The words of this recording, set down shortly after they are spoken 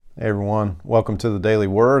Hey everyone, welcome to the Daily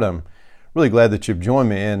Word. I'm really glad that you've joined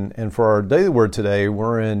me. And for our Daily Word today,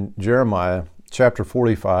 we're in Jeremiah chapter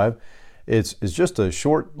 45. It's just a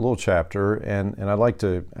short little chapter, and I'd like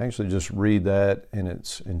to actually just read that in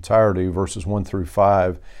its entirety, verses 1 through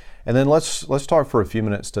 5. And then let's talk for a few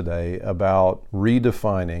minutes today about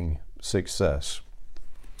redefining success.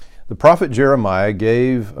 The prophet Jeremiah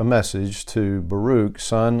gave a message to Baruch,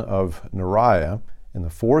 son of Neriah, in the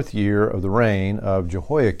 4th year of the reign of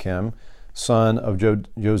Jehoiakim, son of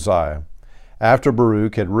Josiah, after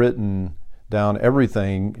Baruch had written down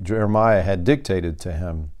everything Jeremiah had dictated to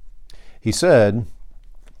him. He said,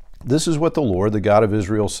 "This is what the Lord, the God of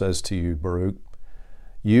Israel, says to you, Baruch.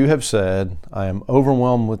 You have said, I am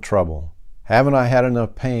overwhelmed with trouble. Haven't I had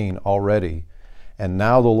enough pain already? And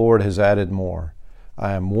now the Lord has added more.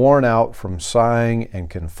 I am worn out from sighing and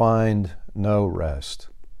can find no rest.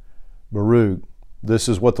 Baruch, this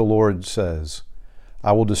is what the Lord says.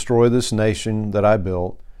 I will destroy this nation that I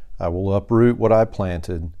built. I will uproot what I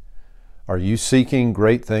planted. Are you seeking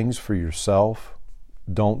great things for yourself?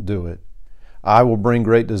 Don't do it. I will bring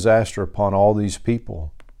great disaster upon all these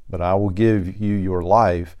people, but I will give you your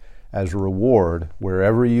life as a reward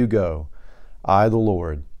wherever you go. I, the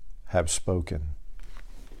Lord, have spoken."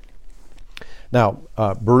 Now,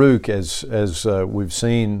 Baruch, as we've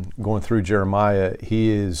seen going through Jeremiah,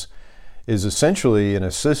 he is essentially an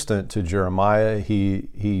assistant to Jeremiah.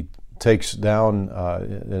 He takes down,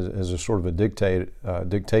 as a sort of a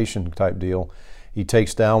dictation type deal, he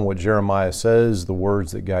takes down what Jeremiah says, the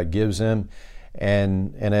words that God gives him.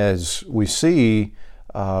 And as we see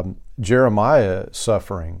Jeremiah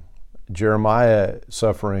suffering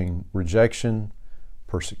rejection,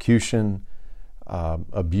 persecution,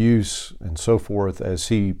 abuse, and so forth, as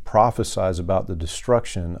he prophesies about the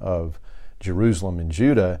destruction of Jerusalem and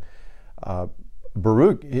Judah,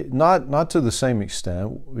 Baruch, not to the same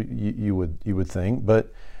extent you would think,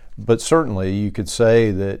 but certainly you could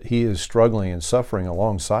say that he is struggling and suffering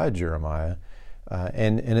alongside Jeremiah,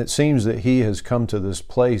 and it seems that he has come to this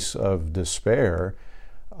place of despair,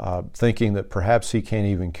 thinking that perhaps he can't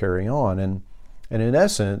even carry on. And in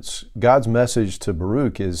essence, God's message to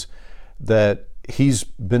Baruch is that he's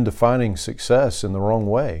been defining success in the wrong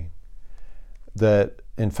way. That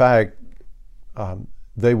in fact,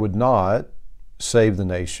 they would not save the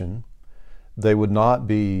nation. They would not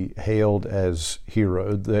be hailed as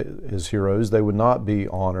heroes. They would not be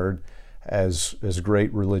honored as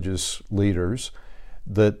great religious leaders.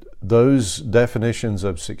 That those definitions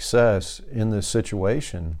of success in this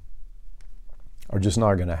situation are just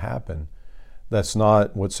not going to happen. That's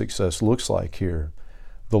not what success looks like here.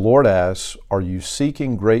 The Lord asks, are you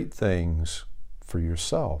seeking great things for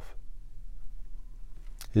yourself?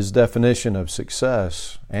 His definition of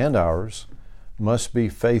success, and ours, must be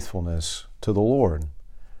faithfulness to the Lord.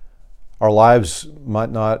 Our lives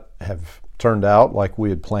might not have turned out like we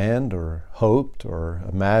had planned or hoped or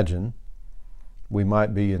imagined. We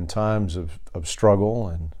might be in times of struggle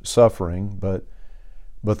and suffering, but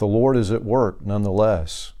the Lord is at work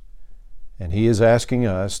nonetheless. And He is asking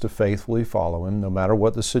us to faithfully follow Him, no matter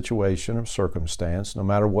what the situation or circumstance, no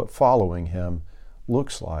matter what following Him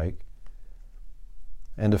looks like,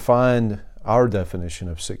 and to find our definition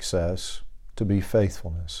of success to be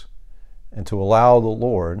faithfulness, and to allow the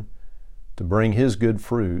Lord to bring His good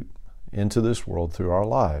fruit into this world through our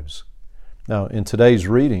lives. Now, in today's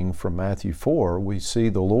reading from Matthew 4, we see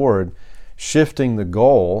the Lord shifting the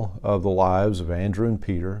goal of the lives of Andrew and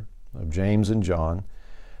Peter, of James and John.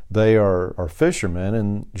 They are fishermen,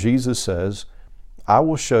 and Jesus says, I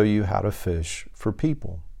will show you how to fish for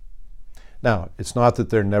people. Now, it's not that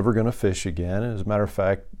they're never going to fish again. As a matter of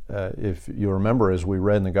fact, if you remember, as we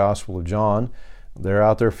read in the Gospel of John, they're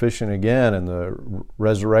out there fishing again, and the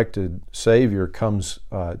resurrected Savior comes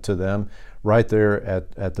to them right there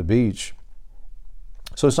at the beach.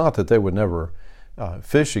 So it's not that they would never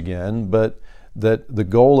fish again, but that the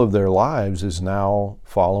goal of their lives is now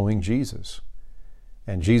following Jesus.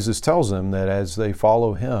 And Jesus tells them that as they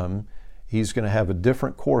follow Him, He's going to have a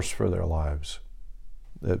different course for their lives.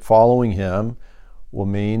 That following Him will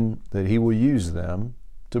mean that He will use them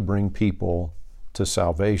to bring people to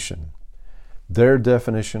salvation. Their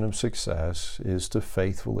definition of success is to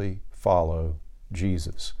faithfully follow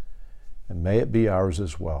Jesus. And may it be ours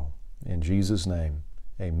as well. In Jesus' name,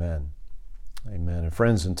 amen. Amen. And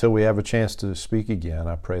friends, until we have a chance to speak again,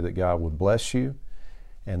 I pray that God would bless you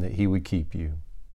and that He would keep you.